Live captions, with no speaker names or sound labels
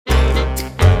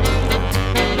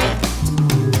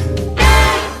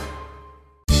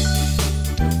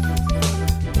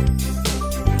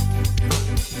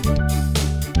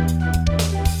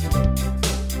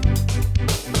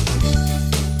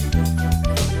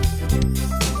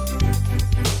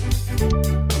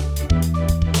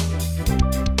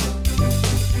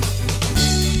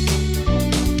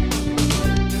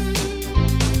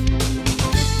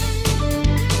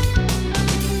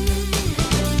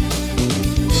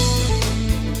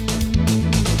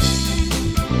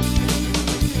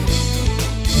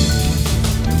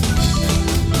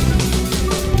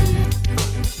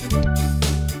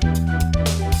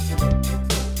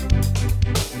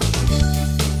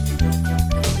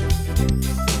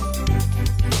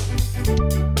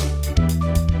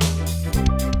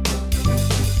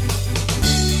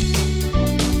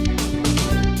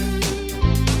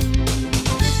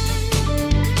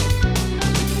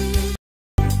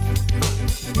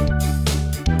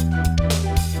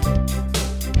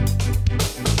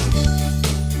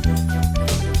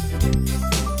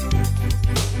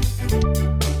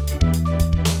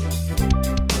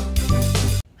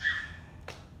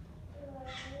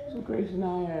Grace and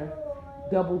I are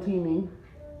double teaming.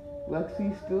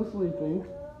 Lexi's still sleeping.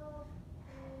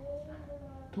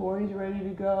 Tori's ready to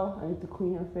go. I need to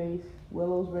clean her face.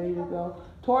 Willow's ready to go.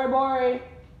 Tori, Bori,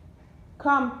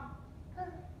 come.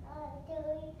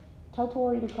 Tell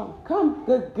Tori to come. Come,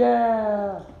 good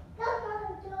girl. Come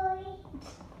on,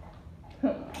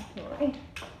 Tori. Tori.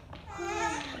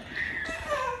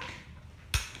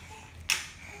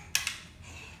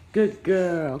 Good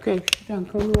girl. Okay, sit down.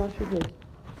 Come and wash your face.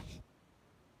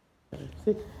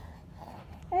 Sit.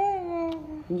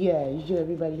 Yeah, you show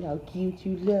everybody how cute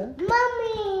you look.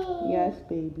 Mommy. Yes,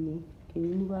 baby. Can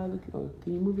you move out of the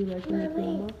can you move it right from the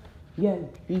camera? Yes,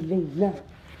 Elena.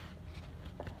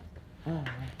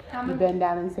 You bend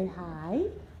down and say hi.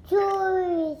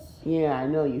 Toys. Yeah, I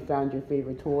know you found your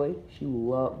favorite toy. She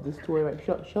loved this toy. Right?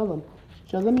 Show them.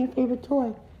 Show them your favorite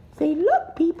toy. Say,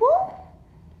 look, people.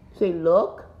 Say,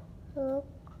 look. Look.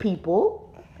 People.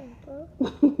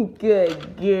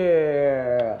 Good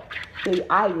girl. Say,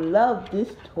 I love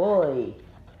this toy.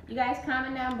 You guys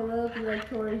comment down below if you like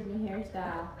Tori's new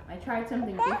hairstyle. I tried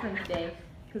something different today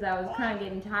because I was kind of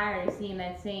getting tired of seeing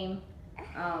that same,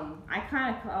 I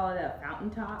kind of call it a fountain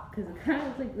top because it kind of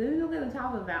looks like, look at the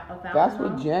top of a fountain. That's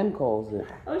what Jen calls it.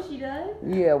 Oh, she does?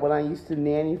 Yeah, when I used to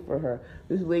nanny for her.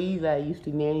 This lady that I used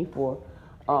to nanny for,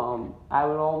 I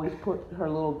would always put her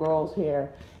little girl's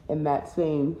hair in that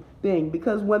same thing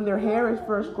because when their hair is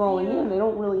first growing in, they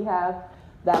don't really have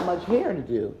that much hair to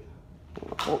do.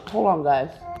 Hold on,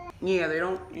 guys. Yeah, they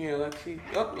don't,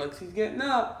 Lexi's getting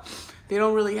up. They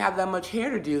don't really have that much hair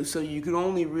to do, so you can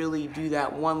only really do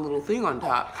that one little thing on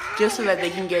top, just so that they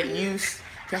can get used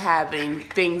to having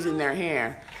things in their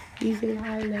hair. You say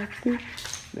hi, Lexi.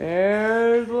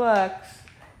 There's Lex.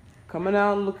 Coming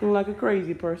out looking like a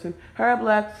crazy person. Hurry up,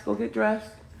 Lex. Go get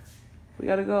dressed. We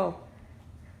gotta go.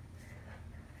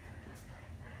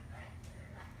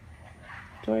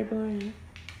 Tori, boy.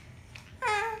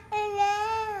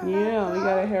 Yeah, we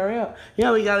gotta hurry up.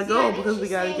 Yeah, we gotta go because we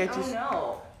gotta get you. Oh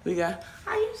no. We got.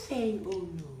 Are you saying oh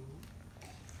no?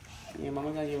 Yeah,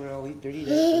 Mama gotta get rid of all these dirty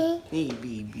dishes. Hey,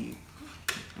 baby.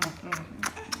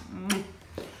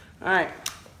 All right,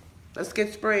 let's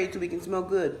get sprayed so we can smell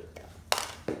good.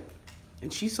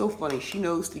 And she's so funny. She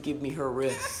knows to give me her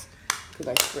wrists because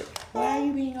I spray. Why are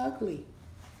you being ugly?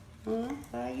 Huh?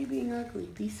 Why are you being ugly?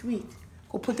 Be sweet.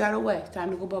 Go put that away. It's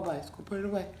time to go bye-bye. Go put it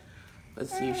away.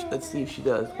 Let's see if she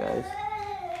does, guys.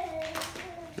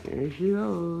 There she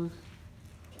goes.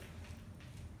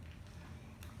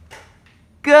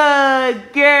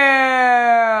 Good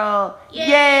girl!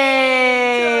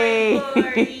 Yay!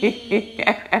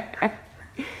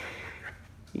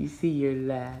 You see your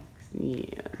legs.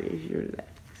 Yeah, there's your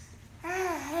legs.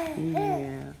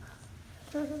 Yeah.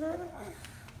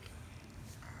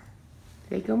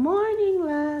 Say good morning,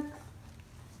 Lex.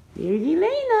 There's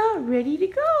Elena, ready to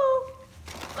go.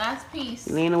 Last piece.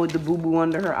 Elena with the boo-boo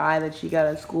under her eye that she got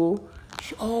at school.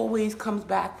 She always comes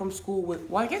back from school with,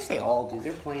 well, I guess they all do.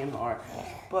 They're playing hard.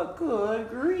 But good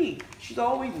grief. She's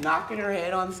always knocking her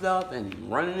head on stuff and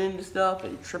running into stuff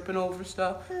and tripping over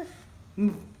stuff.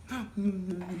 All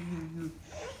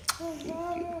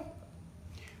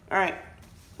right.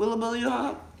 Willow, you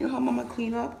help Mama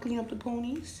clean up the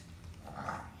ponies?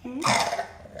 You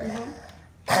want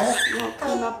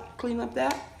to clean up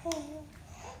that?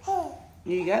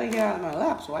 You gotta get out of my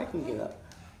lap so I can get up.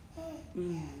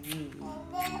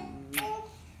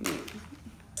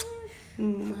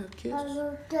 Kiss.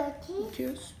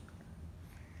 Kiss.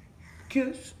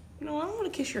 Kiss. No, I don't want to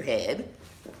kiss your head.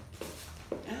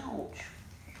 Ouch.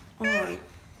 All right.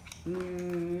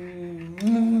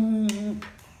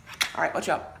 All right, watch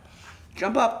out.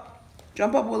 Jump up.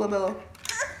 Jump up, Willow.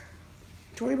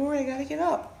 Tori boy, I gotta get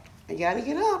up. I gotta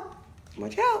get up.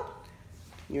 Watch out.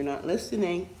 You're not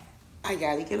listening. I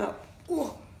gotta get up.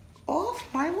 Ooh, off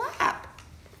my lap.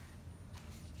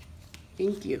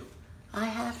 Thank you. I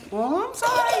have, oh, I'm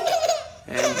sorry.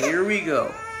 And here we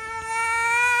go.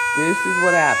 This is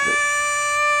what happens.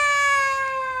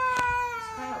 It's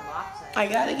kind of lopsided. I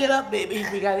gotta get up, baby.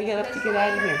 We gotta get up to get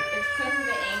out of here. It's because of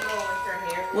the angle with her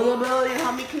hair. Willow, you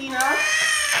help me clean up?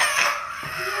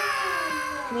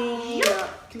 Clean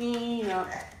up, clean up.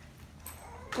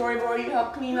 Tori boy, you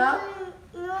help clean up?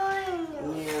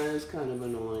 Yeah, it's kind of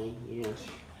annoying. Yes.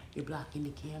 You're blocking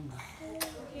the camera.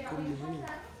 What do you mean?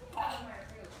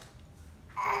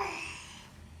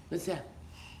 What's that?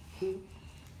 All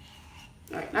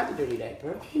right, not the dirty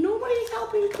diaper. Nobody's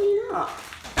helping clean up.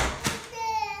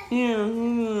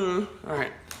 Yeah. All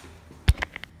right.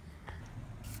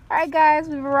 All right, guys,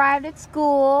 we've arrived at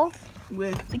school.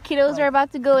 With The kiddos are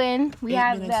about to go in. We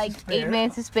have 8 minutes like to spare. 8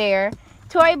 minutes to spare.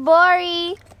 Tori,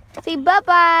 Bori, Say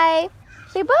bye-bye.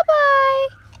 Say bye-bye.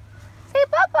 Say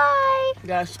bye-bye.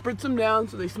 Gotta spritz them down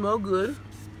so they smell good.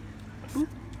 Boop,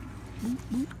 boop,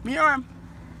 boop. Me arm.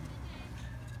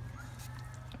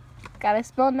 Gotta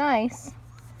smell nice.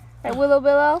 Right,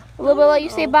 Willow? Willow, you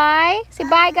say bye? Say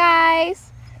bye,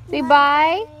 guys. Say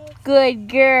bye. Good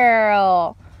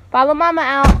girl. Follow Mama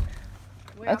out.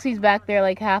 Lexi's back there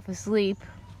like half asleep.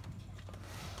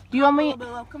 Do you want me?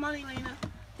 Come on, Elena.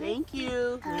 Thank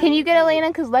you. Can you get Elena?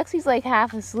 Because Lexi's like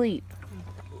half asleep.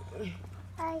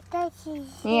 I thought she's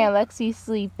Yeah, Lexi's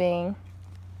sleeping.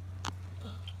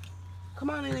 Come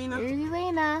on, Elena. Here's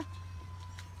Elena.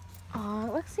 Aw,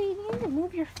 Lexi, you need to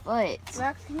move your foot.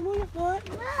 Lex, can you move your foot?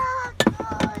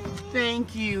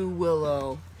 Thank you,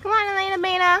 Willow. Come on, Elena,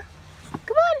 Bena.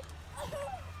 Come on.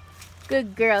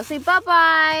 Good girl. Say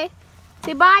bye-bye.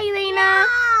 Say bye, Elena.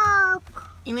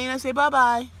 Elena, say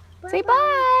bye-bye. Say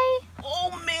bye.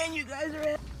 Oh, man, you guys are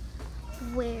at...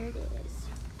 where it is.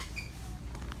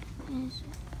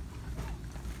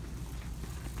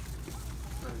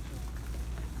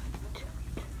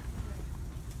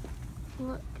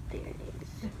 Look, there it is.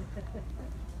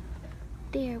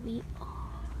 There we are.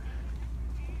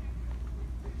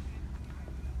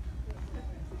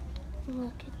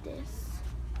 Look at this.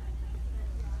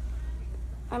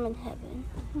 I'm in heaven.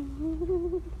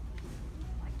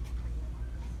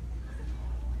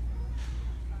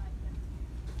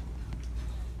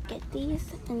 Get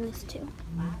these and this too.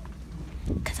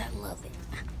 Because I love it.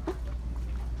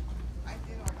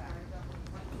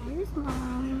 Here's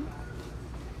Mom.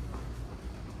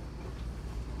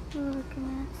 We're looking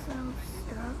at some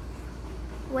stuff.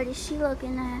 What is she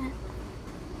looking at?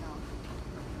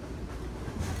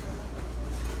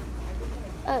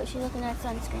 Oh, she's looking at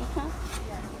sunscreen, huh?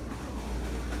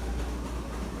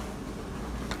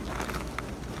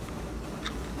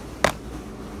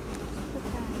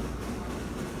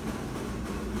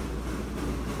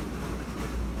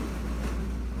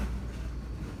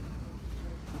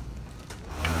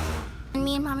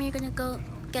 Me and Mommy are gonna go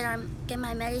get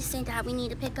my medicine that we need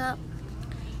to pick up.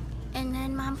 And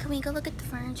then, Mom, can we go look at the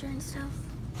furniture and stuff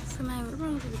for my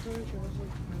room?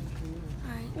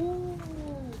 Alright.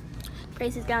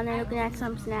 Grace is down there looking at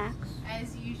some snacks.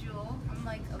 As usual, I'm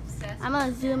like obsessed. I'm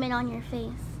gonna zoom in on your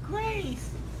face. Grace,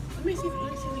 let me see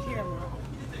the camera.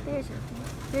 There's your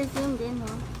face. You're zoomed in,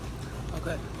 Mom.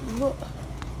 Okay.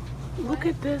 Look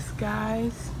at this,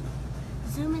 guys.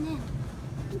 Zooming in.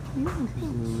 You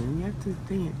have to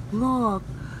think. Look,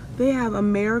 they have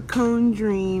American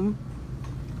Dream,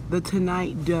 the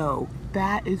Tonight Dough.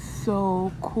 That is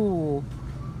so cool.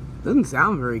 Doesn't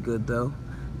sound very good though.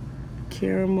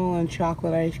 Caramel and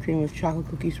chocolate ice cream with chocolate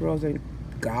cookie swirls and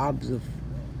gobs of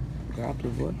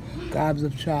what? Gobs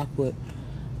of chocolate.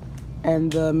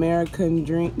 And the American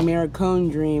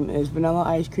Dream is vanilla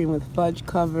ice cream with fudge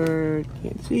covered.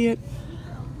 Can't see it.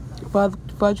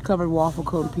 Fudge covered waffle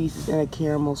cone pieces and a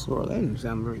caramel swirl. That doesn't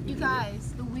sound very good. You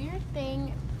guys, the weird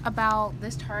thing about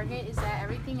this Target is that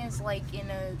everything is like in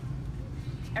a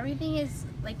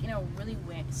really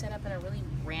set up in a really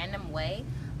random way.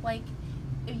 Like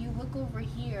if you look over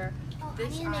here, I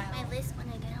need to make my list when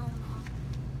I get home, Mom.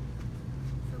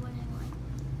 For what I want.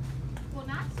 well,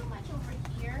 not so much over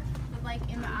here, but like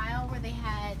in the aisle where they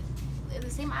had the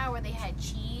same aisle where they had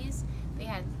cheese. They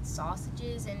had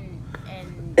sausages and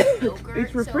yogurt.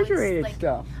 It's refrigerated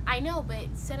stuff. I know, but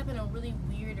it's set up in a really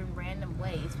weird and random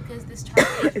way. It's because this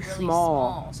Target is really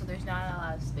small, so there's not a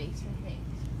lot of space for things.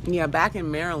 Yeah, back in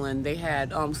Maryland, they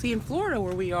had, see in Florida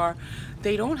where we are,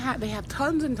 they have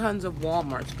tons and tons of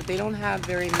Walmarts, but they don't have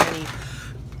very many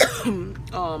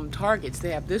Targets.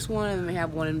 They have this one and they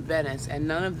have one in Venice, and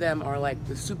none of them are like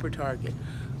the super Target.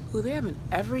 Ooh, they have an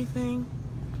everything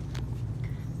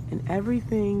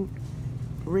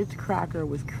Ritz cracker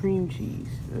with cream cheese.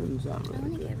 Doesn't sound really good. I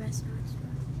want to get restaurant stuff.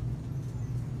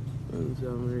 Doesn't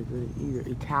sound very good either.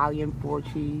 Italian 4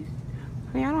 cheese.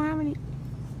 Hey, I don't have any.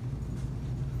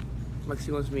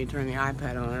 Lexi wants me to turn the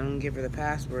iPad on. I don't give her the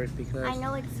password because I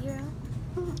know it's 0.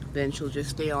 then she'll just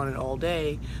stay on it all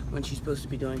day when she's supposed to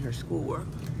be doing her schoolwork.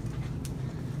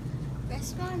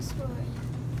 Restaurant story.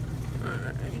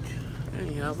 Alright.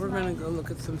 Anyhow, we're gonna go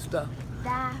look at some stuff.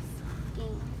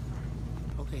 Rafting.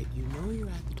 Okay, you know you're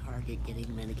at the Target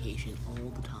getting medication all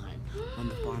the time when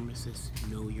the pharmacists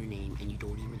know your name and you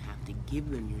don't even have to give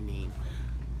them your name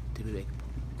to be like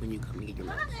when you come to get your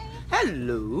medicine.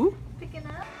 Hello. Picking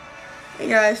up. Hey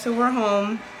guys, so we're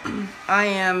home. I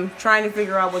am trying to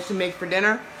figure out what to make for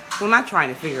dinner. Well, not trying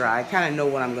to figure out. I kind of know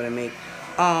what I'm gonna make.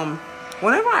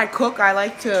 Whenever I cook, I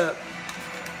like to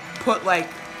put like,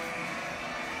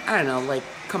 I don't know, like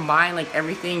combine like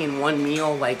everything in one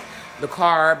meal, like the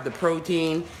carb, the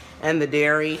protein, and the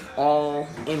dairy all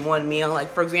in one meal.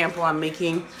 Like, for example, I'm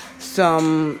making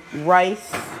some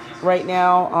rice right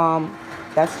now.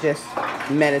 That's just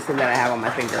medicine that I have on my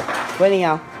finger. But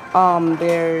anyhow,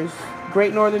 there's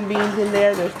Great Northern beans in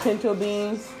there. There's pinto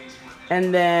beans.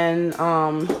 And then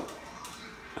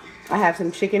I have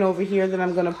some chicken over here that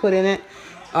I'm going to put in it.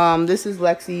 This is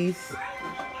Lexi's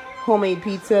homemade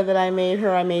pizza that I made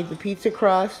her. I made the pizza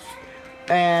crust.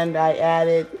 And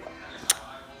I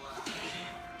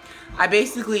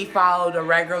basically followed a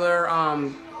regular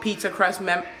pizza crust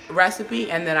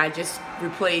recipe. And then I just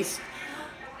replaced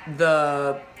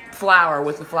the flour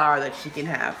with the flour that she can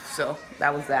have. So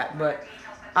that was that. But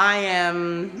I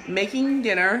am making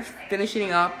dinner,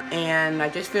 finishing up, and I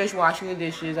just finished washing the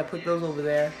dishes. I put those over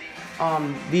there.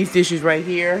 These dishes right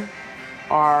here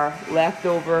are left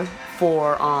over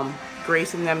for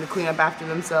Grace and them to clean up after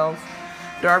themselves.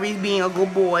 Darby's being a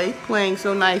good boy, playing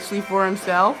so nicely for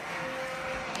himself.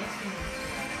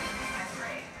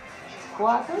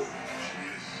 What happened?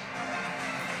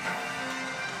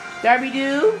 Darby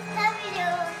do? Darby do.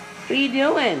 What are you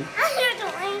doing? How you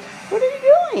doing? What are you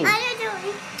doing? How you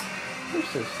doing? You're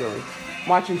so silly.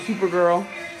 Watching Supergirl.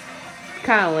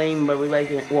 Kind of lame, but we like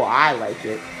it. Well, I like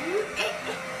it.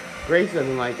 Grace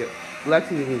doesn't like it.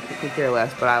 Lexi doesn't care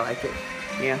less, but I like it.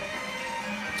 Yeah.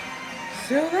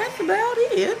 So that's about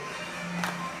it.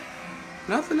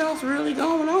 Nothing else really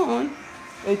going on.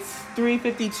 It's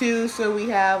 3:52, so we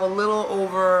have a little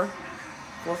over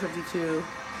 4:52.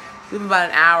 We have about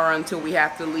an hour until we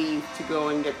have to leave to go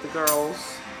and get the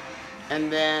girls.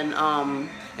 And then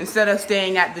instead of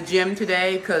staying at the gym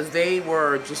today, because they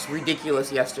were just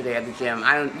ridiculous yesterday at the gym.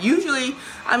 I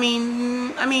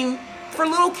mean, for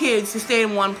little kids to stay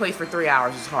in one place for 3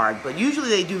 hours is hard, but usually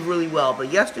they do really well. But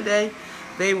yesterday,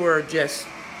 they were just.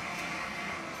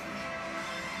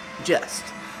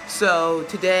 So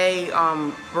today,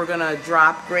 we're gonna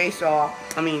drop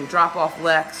off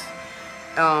Lex,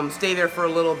 stay there for a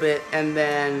little bit, and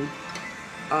then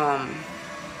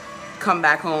come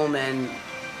back home and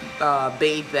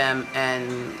bathe them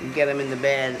and get them in the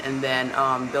bed, and then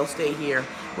they'll stay here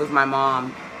with my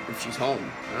mom if she's home.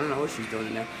 I don't know what she's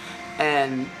doing there.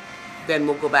 And then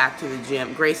we'll go back to the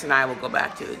gym. Grace and I will go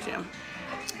back to the gym.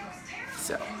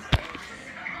 So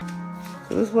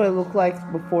this is what it looked like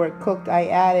before it cooked. I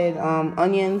added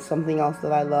onions, something else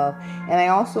that I love. And I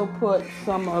also put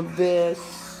some of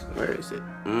this, where is it?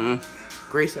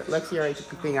 Grace, Lexi already took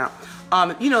the thing out.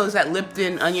 You know, there's that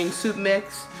Lipton onion soup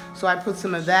mix. So I put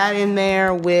some of that in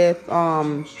there with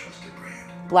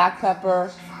black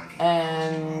pepper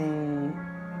and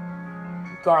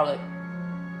garlic.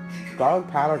 Garlic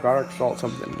powder, garlic salt,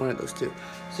 something, one of those two.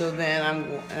 So then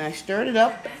I stirred it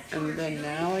up, and then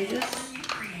now I just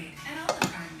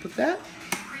put that,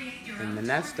 and then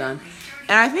that's done.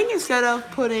 And I think instead of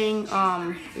putting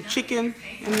the chicken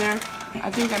in there,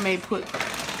 I think I may put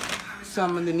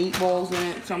some of the meatballs in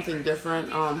it, something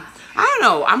different. I don't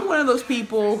know. I'm one of those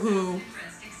people who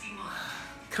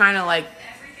kind of like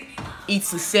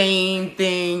eats the same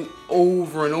thing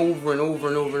over and over and over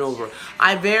and over and over.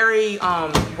 I vary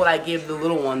what I give the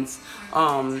little ones,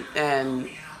 and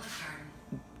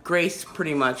Grace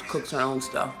pretty much cooks her own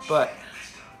stuff, but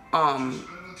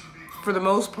for the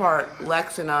most part,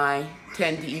 Lex and I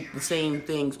tend to eat the same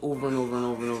things over and over and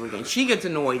over and over again. She gets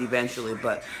annoyed eventually,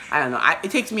 but I don't know.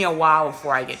 It takes me a while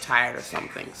before I get tired or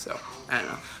something, so I don't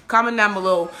know. Comment down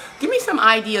below. Give me some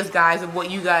ideas, guys, of what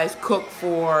you guys cook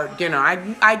for dinner.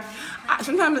 I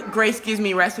sometimes Grace gives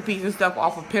me recipes and stuff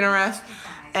off of Pinterest,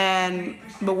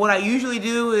 but what I usually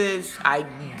do is I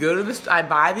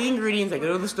buy the ingredients, I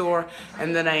go to the store,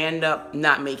 and then I end up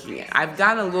not making it. I've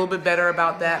gotten a little bit better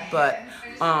about that, but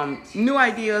new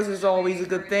ideas is always a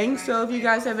good thing. So if you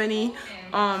guys have any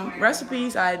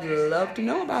recipes, I'd love to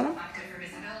know about them.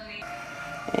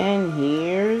 And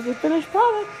here's the finished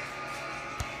product.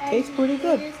 Tastes pretty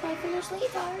good. Here's my finished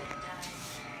laser.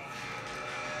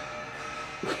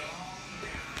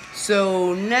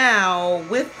 So now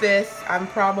with this, I'm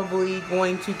probably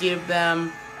going to give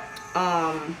them,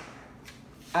 I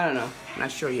don't know,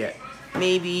 not sure yet.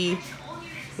 Maybe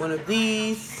one of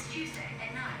these,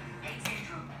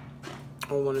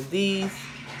 or one of these,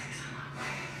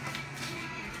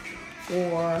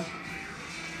 or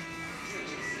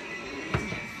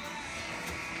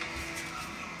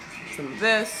some of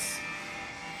this,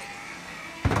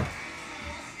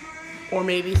 or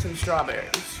maybe some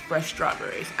strawberries, fresh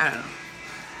strawberries, I don't know.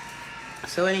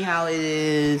 So anyhow, it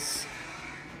is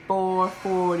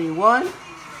 4:41,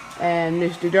 and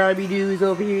Mr. Darby Doo is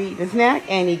over here eating a snack,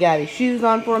 and he got his shoes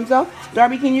on for himself.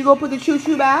 Darby, can you go put the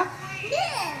choo-choo back?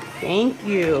 Yeah. Thank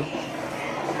you.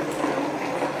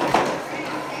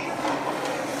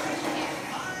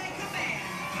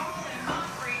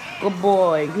 Good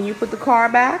boy. Can you put the car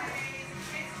back?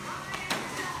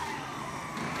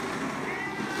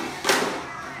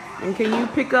 And can you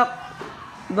pick up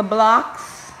the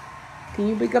blocks? Can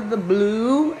you pick up the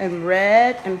blue and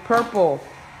red and purple?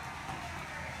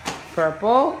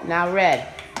 Purple, now red.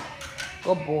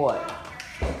 Good boy.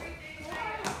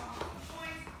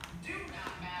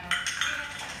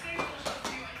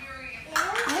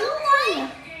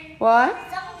 What?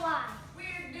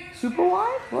 Super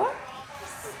wide? What?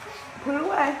 Put it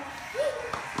away.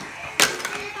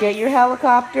 Get your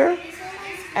helicopter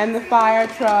and the fire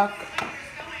truck.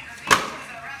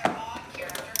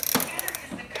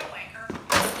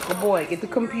 Good boy. Get the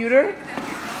computer.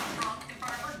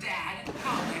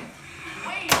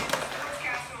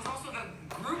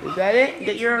 Is that it?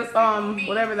 Get your,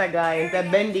 whatever that guy is,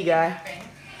 that bendy guy.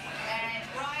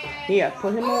 Here,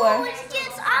 put him away.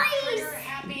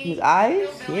 His eyes?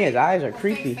 Yeah, his eyes are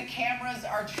creepy.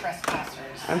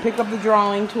 And pick up the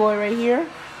drawing toy right here.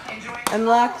 And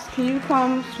Lex, can you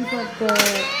come sweep up the...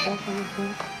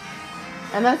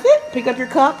 And that's it. Pick up your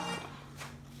cup.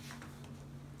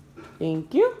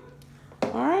 Thank you.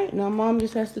 Alright, now Mom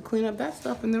just has to clean up that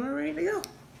stuff and then we're ready to go.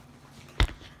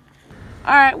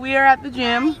 Alright, we are at the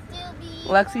gym.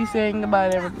 Lexi's saying goodbye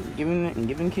to everybody,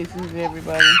 giving kisses to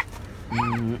everybody.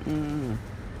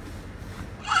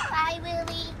 Bye,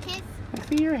 Willie. Kiss.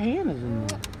 Lexi, your hand is in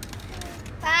there.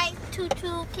 Bye,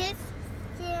 Tutu. Kiss.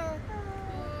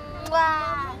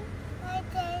 Wow.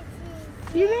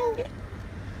 You didn't get...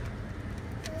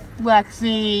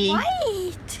 Lexi.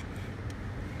 Wait.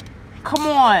 Come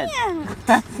on. Yeah.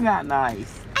 That's not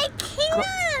nice. I can't.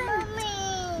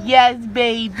 Mommy. Yes,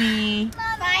 baby.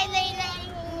 Bye,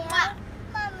 Layla.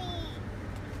 Mommy.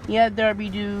 Yeah, Derby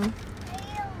do.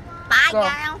 Bye, Go.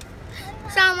 girl.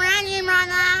 So when I leave right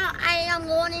now, I am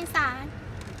going inside.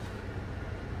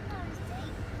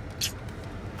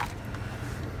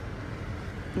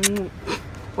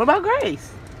 What about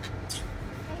Grace?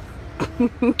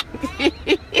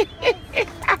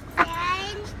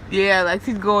 Yeah,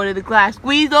 Lexi's going to the class.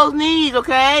 Squeeze those knees,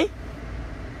 okay?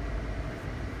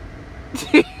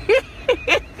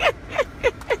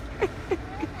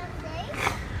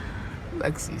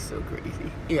 Lexi's so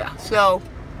crazy. Yeah, so.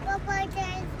 Bye-bye,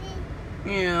 Daisy.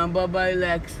 Yeah, bye-bye,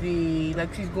 Lexi.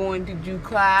 Lexi's going to do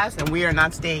class, and we are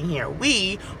not staying here.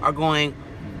 We are going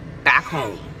back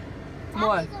home.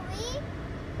 What?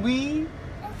 We?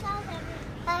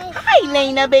 Hi,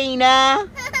 Lena Bina.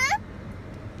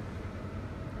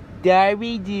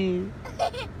 Darby do.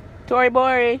 Tori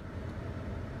Bori.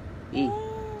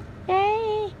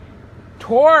 Hey.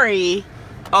 Tori.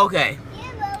 Okay.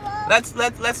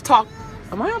 Let's talk.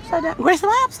 Am I upside down? Grace, am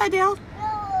I upside down?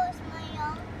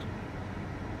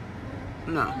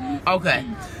 No. Okay.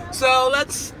 So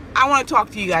I want to talk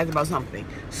to you guys about something.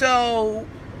 So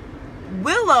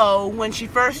Willow, when she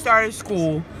first started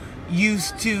school,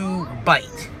 used to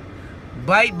bite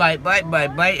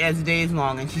as the day is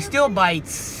long, and she still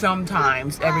bites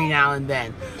sometimes every now and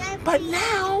then. But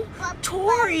now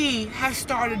Tori has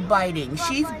started biting.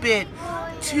 She's bit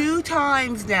 2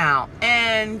 times now,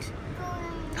 and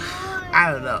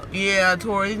I don't know. Yeah,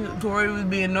 Tori was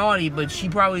being naughty, but she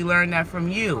probably learned that from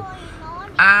you.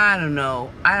 I don't know.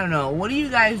 What do you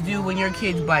guys do when your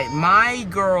kids bite? My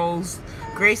girls,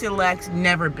 Grace and Lex,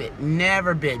 never bit.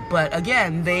 But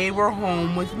again, they were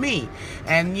home with me.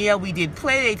 And yeah, we did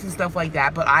play dates and stuff like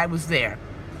that, but I was there.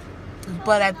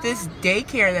 But at this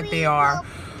daycare that they are,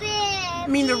 I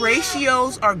mean, the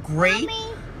ratios are great.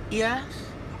 Yes.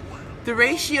 The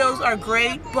ratios are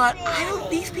great, but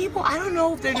these people, I don't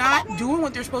know if they're not doing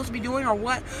what they're supposed to be doing or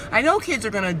what. I know kids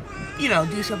are gonna,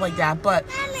 do stuff like that, but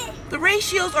the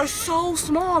ratios are so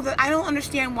small that I don't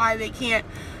understand why they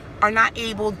are not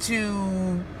able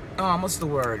to,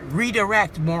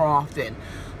 redirect more often.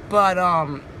 But,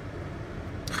 I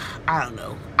don't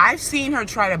know. I've seen her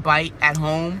try to bite at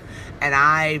home, and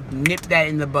I nipped that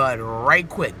in the bud right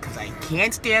quick, because I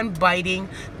can't stand biting,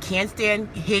 can't stand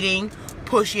hitting,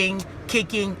 pushing,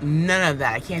 kicking, none of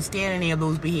that. I can't stand any of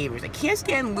those behaviors. I can't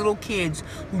stand little kids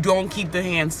who don't keep their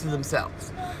hands to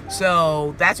themselves.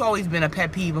 So that's always been a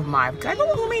pet peeve of mine.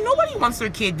 Nobody wants their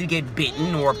kid to get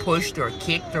bitten or pushed or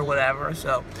kicked or whatever.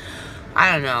 So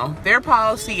I don't know. Their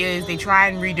policy is they try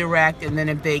and redirect, and then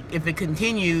if it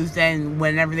continues, then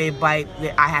whenever they bite,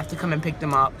 I have to come and pick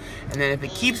them up. And then if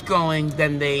it keeps going,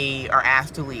 then they are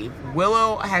asked to leave.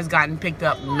 Willow has gotten picked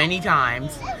up many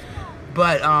times,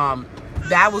 but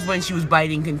that was when she was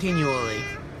biting continually.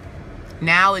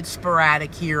 Now it's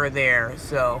sporadic here or there,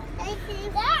 so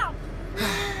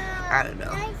I don't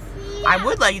know. I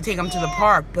would like to take them to the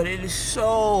park, but it is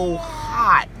so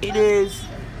hot. It is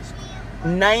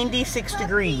 96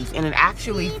 degrees, and it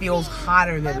actually feels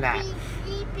hotter than that.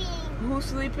 Who's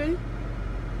sleeping?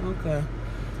 Okay.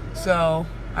 So,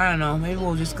 I don't know. Maybe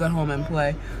we'll just go home and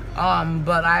play.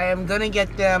 But I am gonna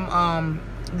get them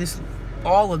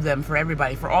all of them for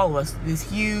everybody, for all of us. This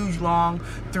huge, long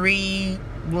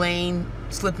 3-lane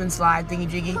slip and slide thingy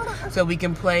jiggy, so we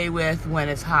can play with when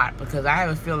it's hot. Because I have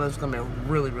a feeling it's gonna be a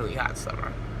really, really hot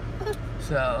summer.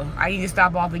 So I need to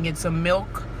stop off and get some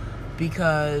milk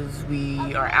because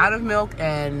we are out of milk,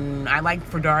 and I like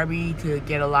for Darby to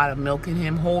get a lot of milk in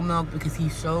him, whole milk, because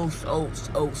he's so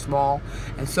small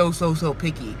and so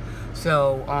picky.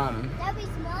 So Darby's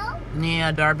milk?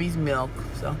 yeah, Darby's milk.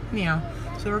 So yeah,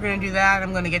 so we're gonna do that.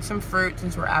 I'm gonna get some fruit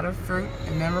since we're out of fruit,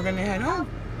 and then we're gonna head home.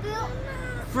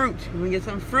 Fruit. We're gonna get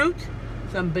some fruit,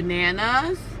 some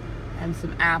bananas, and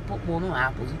some apple. Well, no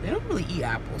apples. They don't really eat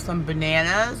apples. Some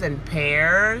bananas and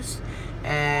pears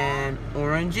and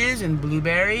oranges and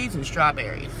blueberries and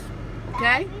strawberries.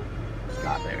 Okay?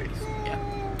 Strawberries. Yeah.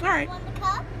 All right.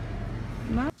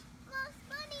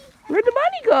 Where'd the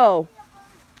bunny go?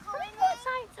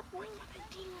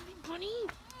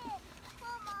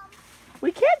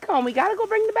 We can't come. We gotta go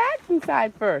bring the bags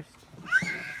inside first.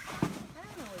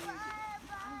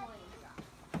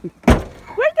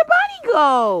 Where'd the bunny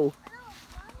go?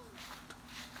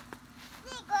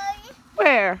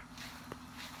 Where?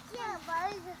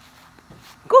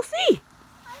 Go see.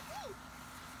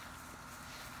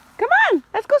 Come on,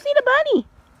 let's go see the bunny.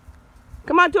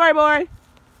 Come on, Tori boy.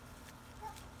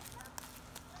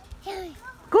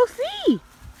 Go see.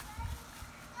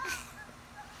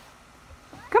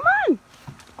 Come on.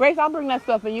 Grace, I'll bring that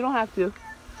stuff in. You don't have to.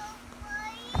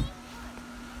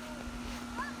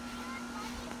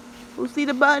 We'll see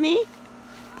the bunny.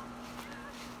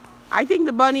 I think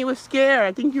the bunny was scared.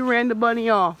 I think you ran the bunny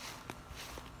off.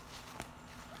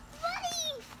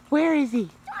 Bunny. Where is he?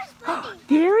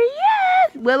 There he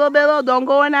is. Willow, don't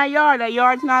go in that yard. That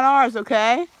yard's not ours,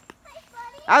 okay?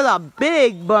 That's a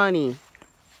big bunny.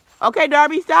 Okay,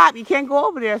 Darby, stop. You can't go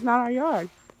over there. It's not our yard.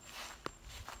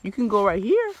 You can go right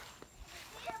here.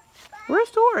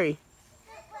 Where's Tori?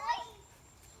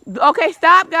 Okay,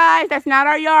 stop, guys. That's not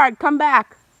our yard. Come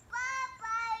back.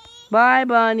 Bye,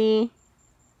 bunny.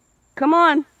 Come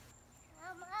on.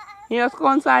 Yeah, let's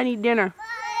go inside and eat dinner.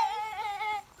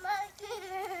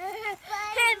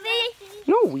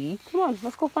 No, come on.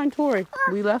 Let's go find Tori.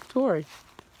 We left Tori.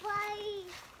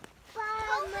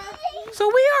 So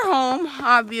we are home,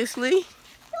 obviously.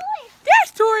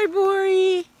 There's Tori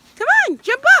boy. Come on,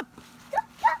 jump up.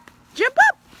 Jump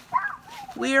up.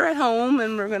 We are at home,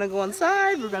 and we're going to go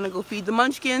inside. We're going to go feed the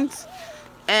munchkins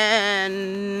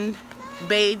and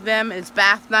bathe them. It's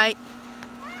bath night.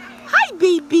 Hi,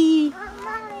 baby.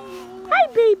 Hi,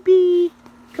 baby.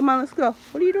 Come on, let's go.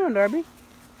 What are you doing, Darby?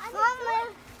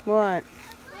 What?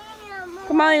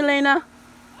 Come on, Elena.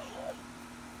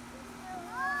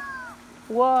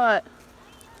 What?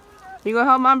 You gonna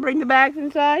help Mom bring the bags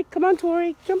inside? Come on,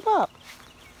 Tori. Jump up.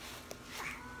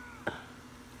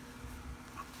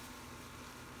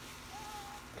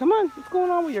 Come on. What's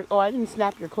going on with your... Oh, I didn't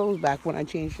snap your clothes back when I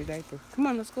changed your diaper. Come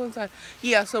on, let's go inside.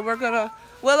 Yeah, so we're gonna...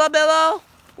 Willow.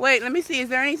 Wait, let me see. Is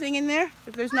there anything in there?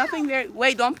 If there's nothing there...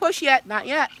 Wait, don't push yet. Not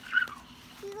yet.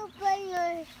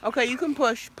 Okay, you can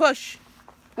push. Push.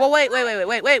 Well, wait.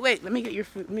 Let me get your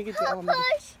food. Let me get your element.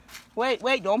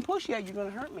 Wait, don't push yet. You're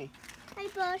gonna hurt me. I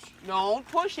push. Don't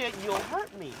push it. You'll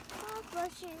hurt me. I'll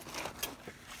push it.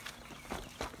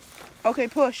 Okay,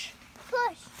 push.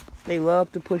 Push. They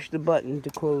love to push the button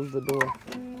to close the door.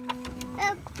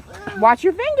 Watch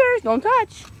your fingers. Don't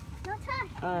touch. Don't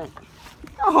touch. All right.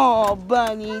 Oh,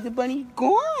 bunny. The bunny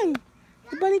gone.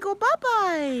 The bunny go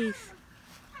bye-byes.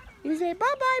 You say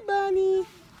bye-bye, bunny.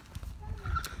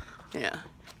 Yeah.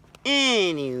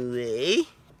 Anyway.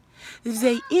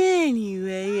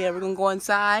 Yeah, we're going to go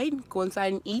inside. Go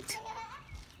inside and eat.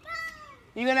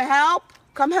 You going to help?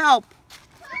 Come help.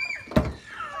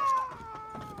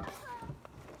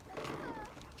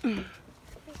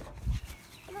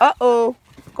 Uh-oh.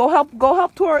 Go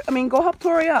help Tori. Go help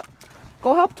Tori up.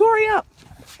 Go help Tori up.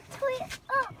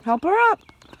 Help her up.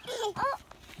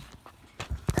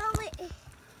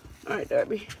 All right,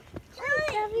 Darby.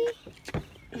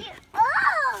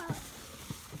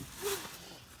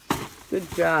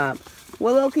 Good job.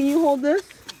 Willow, can you hold this?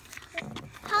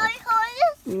 How do I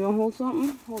hold this? You gonna hold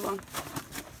something? Hold on.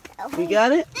 You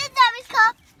got it? This is Darby's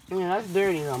cup. Yeah, that's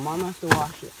dirty though. Mom has to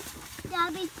wash it.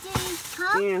 Darby's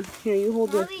cup. Yeah, here, you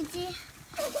hold this. Can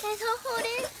I hold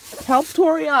it? Help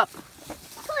Tori up.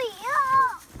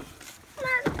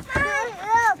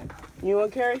 You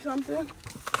want to carry something?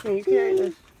 Here, you carry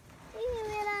this.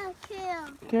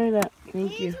 Carry that.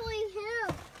 Thank you.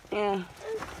 Yeah.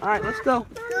 All right, let's go.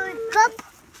 Cup.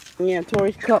 Yeah,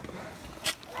 Tori's cup.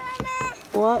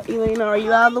 What, Elena? Are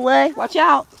you out of the way? Watch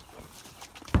out.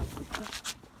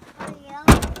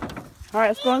 All right,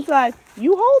 let's go inside.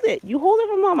 You hold it. You hold it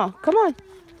for Mama. Come on.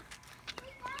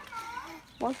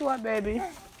 What's what, baby?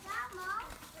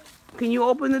 Can you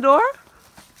open the door?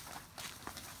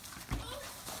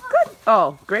 Good.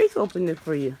 Oh, Grace opened it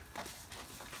for you.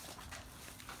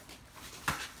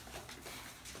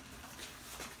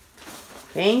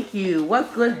 Thank you.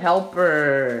 What good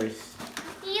helpers.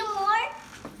 You more?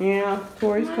 Yeah,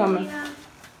 Tori's coming.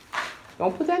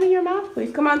 Don't put that in your mouth,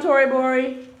 please. Come on, Tori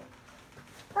Bori.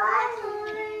 Bye,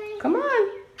 Tori. Come on.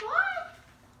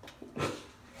 Bye.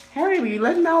 Harry, will you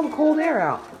let all the cold air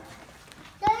out?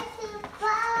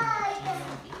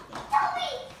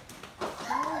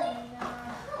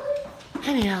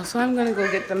 Anyhow, so I'm gonna go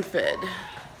get them fed.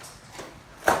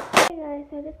 Hey guys,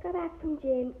 so I just got back from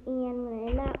gym and when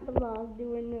I'm at the vlog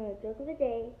doing the joke of the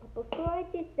day. Before I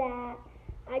did that,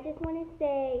 I just want to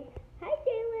say hi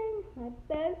Jalen, my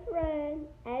best friend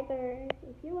ever.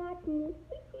 If you're watching this,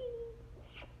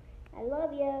 I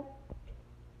love you.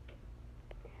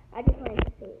 I just wanted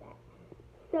to say that.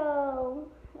 So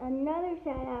another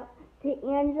shout out to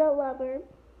Angela Lover.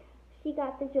 She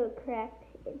got the joke correct.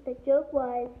 The joke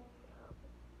was,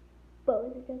 what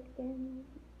was the joke again?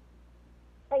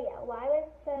 Oh yeah, why was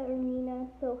the arena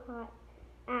so hot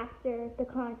after the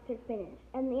concert finished?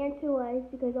 And the answer was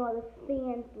because all the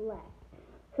fans left.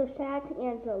 So shout out to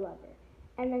Angela Lover.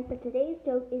 And then for today's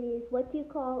joke, it is, what do you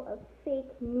call a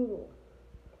fake noodle?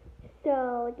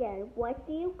 So again, what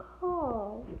do you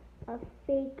call a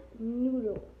fake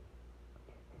noodle?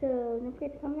 So don't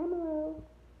forget to comment down below.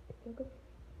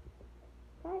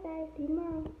 Bye guys, see you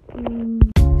tomorrow.